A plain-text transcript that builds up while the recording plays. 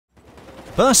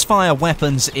Burst-fire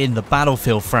weapons in the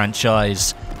Battlefield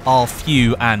franchise are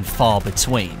few and far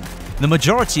between. The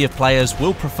majority of players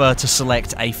will prefer to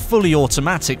select a fully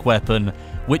automatic weapon,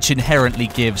 which inherently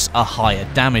gives a higher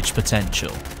damage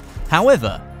potential.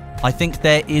 However, I think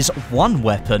there is one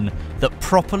weapon that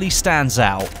properly stands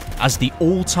out as the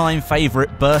all-time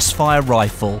favourite burst-fire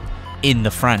rifle in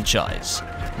the franchise.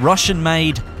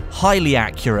 Russian-made, highly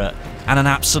accurate, and an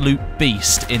absolute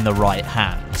beast in the right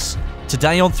hands.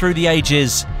 Today on Through the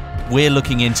Ages, we're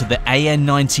looking into the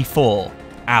AN-94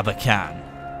 Abakan.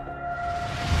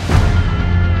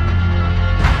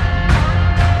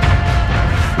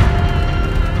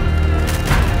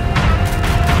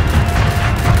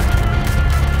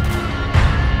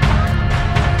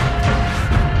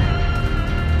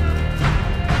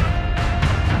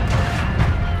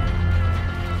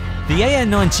 The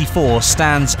AN-94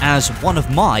 stands as one of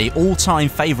my all-time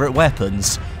favourite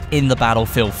weapons in the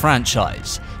Battlefield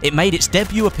franchise. It made its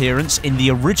debut appearance in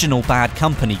the original Bad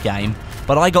Company game,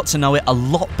 but I got to know it a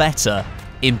lot better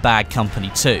in Bad Company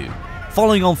 2.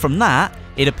 Following on from that,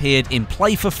 it appeared in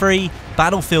Play for Free,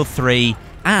 Battlefield 3,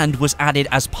 and was added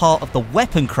as part of the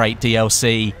Weapon Crate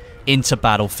DLC into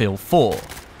Battlefield 4.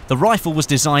 The rifle was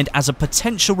designed as a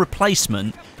potential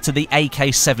replacement to the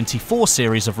AK-74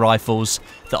 series of rifles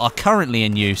that are currently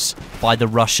in use by the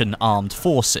Russian armed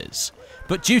forces.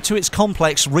 But due to its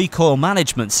complex recoil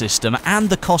management system and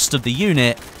the cost of the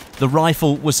unit, the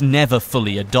rifle was never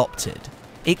fully adopted.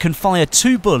 It can fire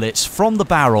 2 bullets from the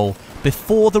barrel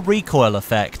before the recoil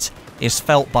effect is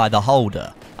felt by the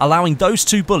holder, allowing those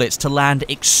 2 bullets to land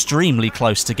extremely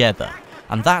close together.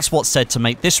 And that's what's said to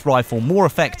make this rifle more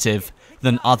effective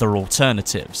than other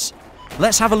alternatives.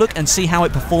 Let's have a look and see how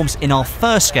it performs in our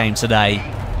first game today,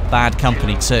 Bad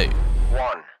Company 2.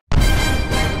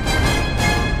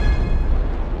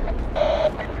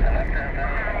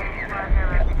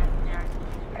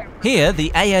 Here,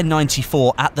 the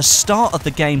AN-94 at the start of the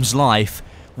game's life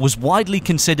was widely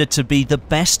considered to be the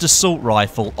best assault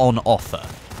rifle on offer,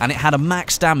 and it had a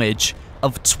max damage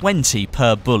of 20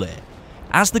 per bullet.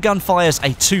 As the gun fires a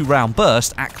 2-round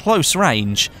burst at close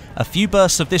range, a few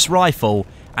bursts of this rifle,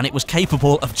 and it was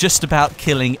capable of just about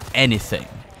killing anything.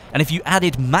 And if you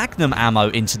added Magnum ammo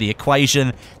into the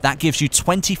equation, that gives you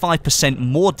 25%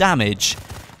 more damage,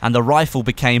 and the rifle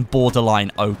became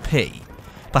borderline OP.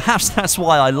 Perhaps that's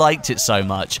why I liked it so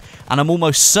much, and I'm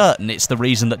almost certain it's the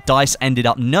reason that DICE ended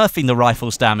up nerfing the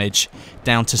rifle's damage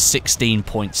down to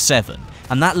 16.7,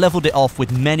 and that leveled it off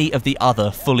with many of the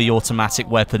other fully automatic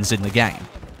weapons in the game.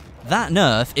 That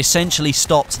nerf essentially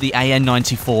stopped the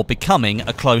AN-94 becoming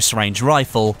a close-range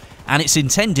rifle, and its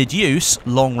intended use,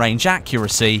 long-range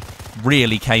accuracy,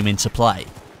 really came into play.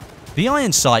 The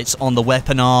iron sights on the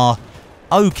weapon are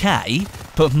okay,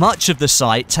 but much of the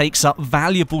sight takes up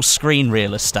valuable screen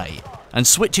real estate, and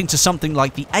switching to something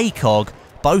like the ACOG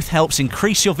both helps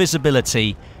increase your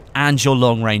visibility and your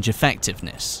long-range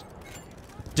effectiveness.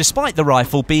 Despite the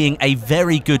rifle being a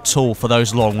very good tool for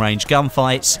those long-range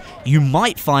gunfights, you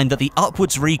might find that the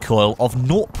upwards recoil of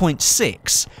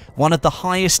 0.6, one of the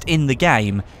highest in the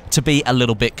game, to be a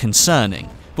little bit concerning,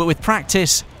 but with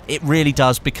practice, it really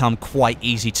does become quite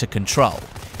easy to control.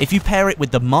 If you pair it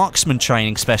with the marksman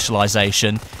training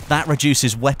specialization, that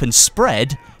reduces weapon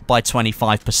spread by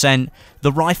 25%,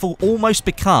 the rifle almost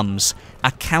becomes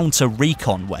a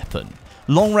counter-recon weapon.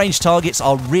 Long-range targets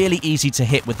are really easy to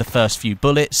hit with the first few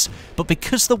bullets, but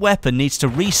because the weapon needs to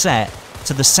reset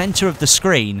to the center of the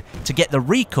screen to get the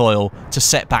recoil to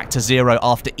set back to 0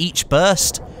 after each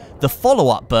burst, the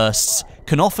follow-up bursts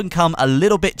can often come a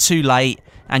little bit too late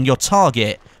and your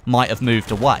target might have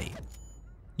moved away.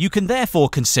 You can therefore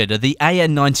consider the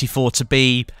AN-94 to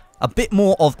be a bit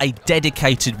more of a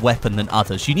dedicated weapon than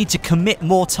others. You need to commit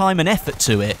more time and effort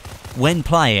to it when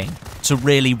playing to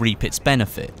really reap its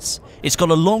benefits. It's got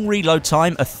a long reload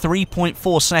time of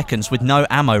 3.4 seconds with no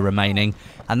ammo remaining,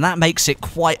 and that makes it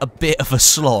quite a bit of a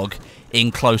slog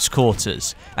in close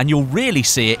quarters. And you'll really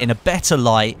see it in a better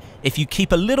light if you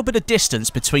keep a little bit of distance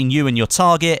between you and your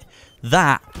target,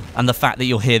 that and the fact that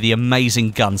you'll hear the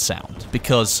amazing gun sound.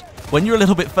 Because when you're a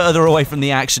little bit further away from the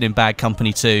action in Bad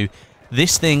Company 2,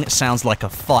 this thing sounds like a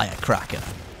firecracker.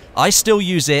 I still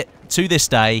use it to this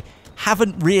day,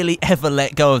 haven't really ever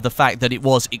let go of the fact that it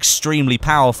was extremely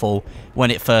powerful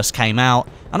when it first came out,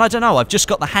 and I don't know, I've just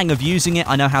got the hang of using it.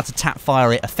 I know how to tap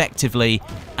fire it effectively,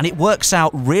 and it works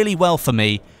out really well for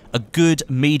me, a good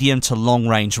medium to long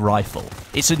range rifle.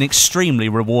 It's an extremely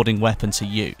rewarding weapon to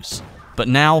use. But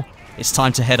now, it's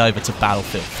time to head over to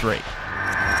Battlefield 3.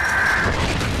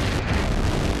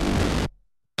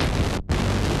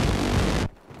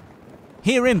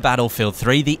 Here in Battlefield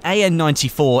 3, the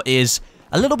AN-94 is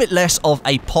A little bit less of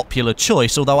a popular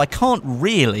choice, although I can't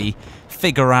really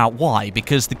figure out why,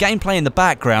 because the gameplay in the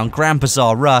background, Grand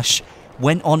Bazaar Rush,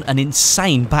 went on an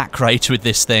insane back rage with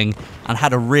this thing and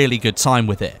had a really good time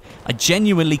with it. I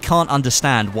genuinely can't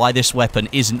understand why this weapon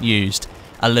isn't used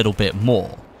a little bit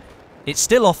more. It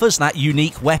still offers that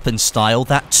unique weapon style,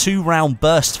 that 2-round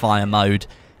burst fire mode,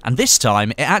 and this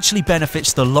time it actually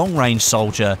benefits the long-range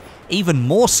soldier even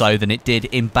more so than it did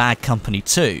in Bad Company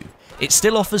 2. It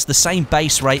still offers the same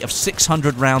base rate of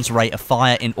 600 rounds rate of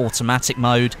fire in automatic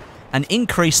mode, an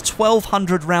increased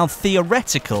 1200 round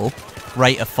theoretical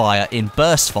rate of fire in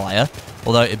burst fire,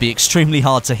 although it'd be extremely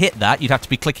hard to hit that. You'd have to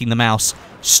be clicking the mouse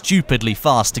stupidly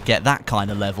fast to get that kind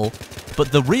of level.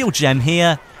 But the real gem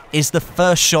here is the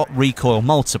first shot recoil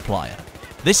multiplier.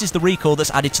 This is the recoil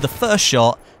that's added to the first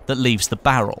shot that leaves the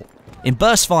barrel. In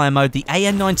burst fire mode, the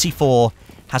AN-94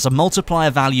 has a multiplier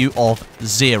value of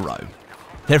 0.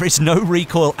 There is no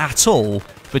recoil at all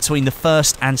between the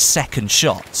first and second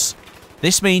shots.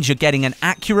 This means you're getting an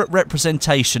accurate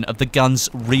representation of the gun's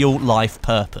real-life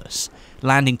purpose,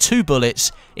 landing 2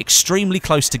 bullets extremely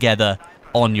close together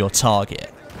on your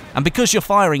target. And because you're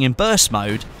firing in burst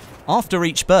mode, after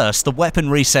each burst, the weapon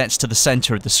resets to the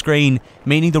center of the screen,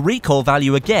 meaning the recoil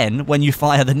value again when you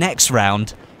fire the next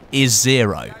round is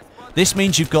 0. This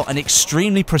means you've got an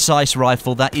extremely precise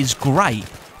rifle that is great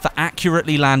for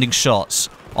accurately landing shots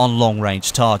on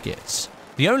long-range targets.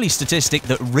 The only statistic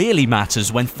that really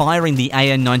matters when firing the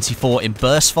AN-94 in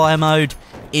burst fire mode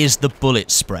is the bullet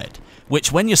spread,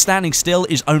 which when you're standing still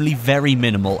is only very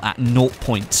minimal at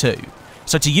 0.2.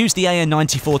 So to use the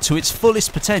AN-94 to its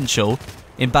fullest potential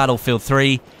in Battlefield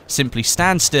 3, simply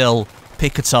stand still,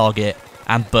 pick a target,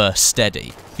 and burst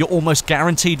steady. You're almost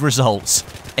guaranteed results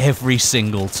every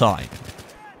single time.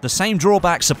 The same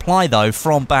drawbacks apply though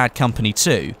from Bad Company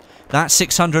 2. That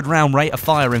 600 round rate of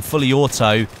fire in fully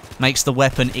auto makes the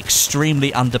weapon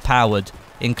extremely underpowered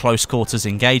in close quarters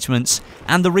engagements,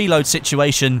 and the reload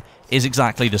situation is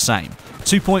exactly the same.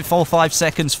 2.45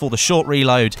 seconds for the short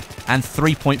reload and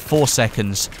 3.4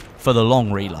 seconds for the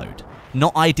long reload.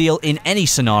 Not ideal in any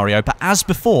scenario, but as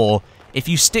before, if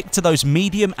you stick to those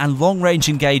medium and long range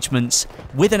engagements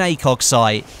with an ACOG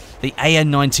sight, the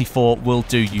AN-94 will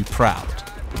do you proud.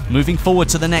 Moving forward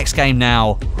to the next game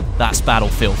now, that's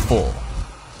Battlefield 4.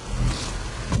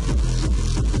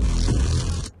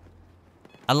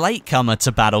 A latecomer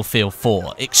to Battlefield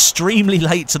 4, extremely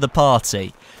late to the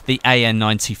party, the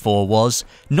AN-94 was,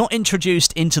 not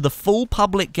introduced into the full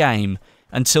public game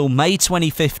until May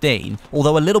 2015,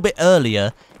 although a little bit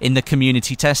earlier in the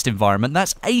community test environment.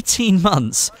 That's 18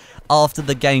 months after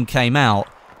the game came out.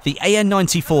 The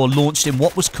AN-94 launched in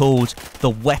what was called the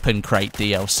Weapon Crate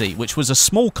DLC, which was a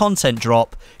small content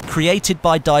drop created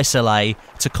by Dice LA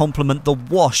to complement the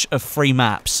wash of free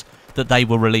maps that they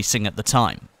were releasing at the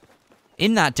time.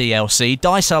 In that DLC,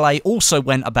 Dice LA also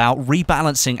went about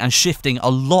rebalancing and shifting a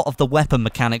lot of the weapon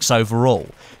mechanics overall,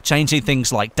 changing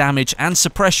things like damage and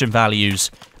suppression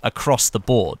values across the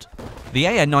board. The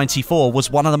AN-94 was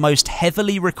one of the most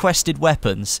heavily requested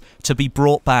weapons to be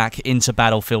brought back into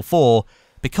Battlefield 4,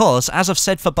 because, as I've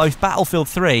said for both Battlefield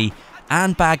 3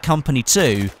 and Bad Company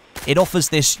 2, it offers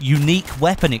this unique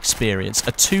weapon experience,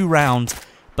 a 2-round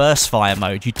burst fire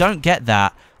mode. You don't get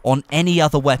that on any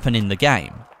other weapon in the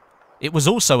game. It was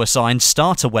also assigned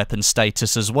starter weapon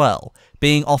status as well,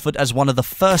 being offered as one of the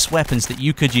first weapons that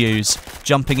you could use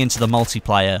jumping into the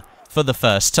multiplayer for the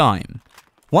first time.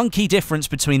 One key difference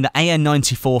between the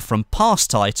AN-94 from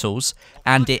past titles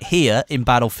and it here in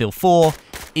Battlefield 4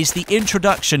 is the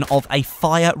introduction of a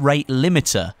fire rate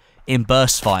limiter in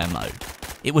burst fire mode.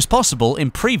 It was possible in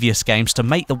previous games to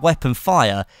make the weapon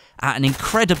fire at an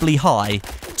incredibly high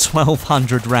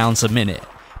 1200 rounds a minute,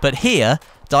 but here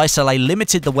Dice LA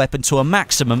limited the weapon to a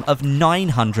maximum of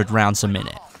 900 rounds a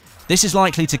minute. This is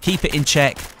likely to keep it in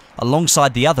check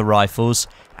alongside the other rifles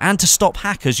and to stop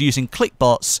hackers using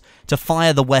clickbots to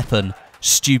fire the weapon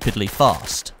stupidly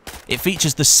fast. It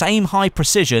features the same high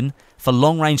precision for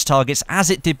long-range targets as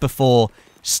it did before,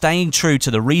 staying true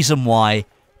to the reason why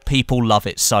people love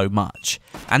it so much.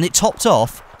 And it topped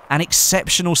off an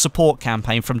exceptional support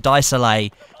campaign from Dice LA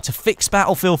to fix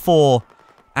Battlefield 4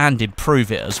 and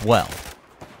improve it as well.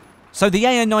 So the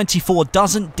AN-94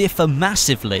 doesn't differ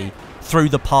massively through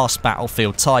the past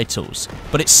Battlefield titles,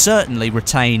 but it certainly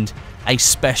retained a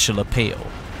special appeal.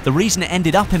 The reason it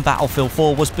ended up in Battlefield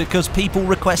 4 was because people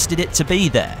requested it to be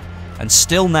there, and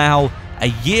still now, a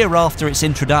year after its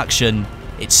introduction,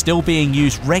 it's still being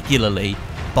used regularly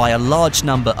by a large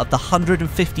number of the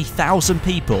 150,000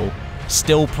 people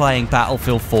still playing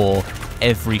Battlefield 4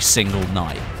 every single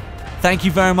night. Thank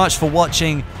you very much for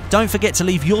watching. Don't forget to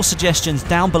leave your suggestions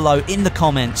down below in the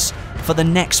comments for the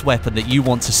next weapon that you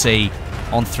want to see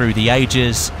on Through the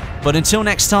Ages. But until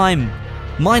next time,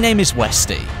 my name is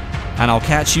Westie, and I'll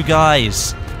catch you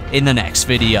guys in the next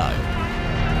video.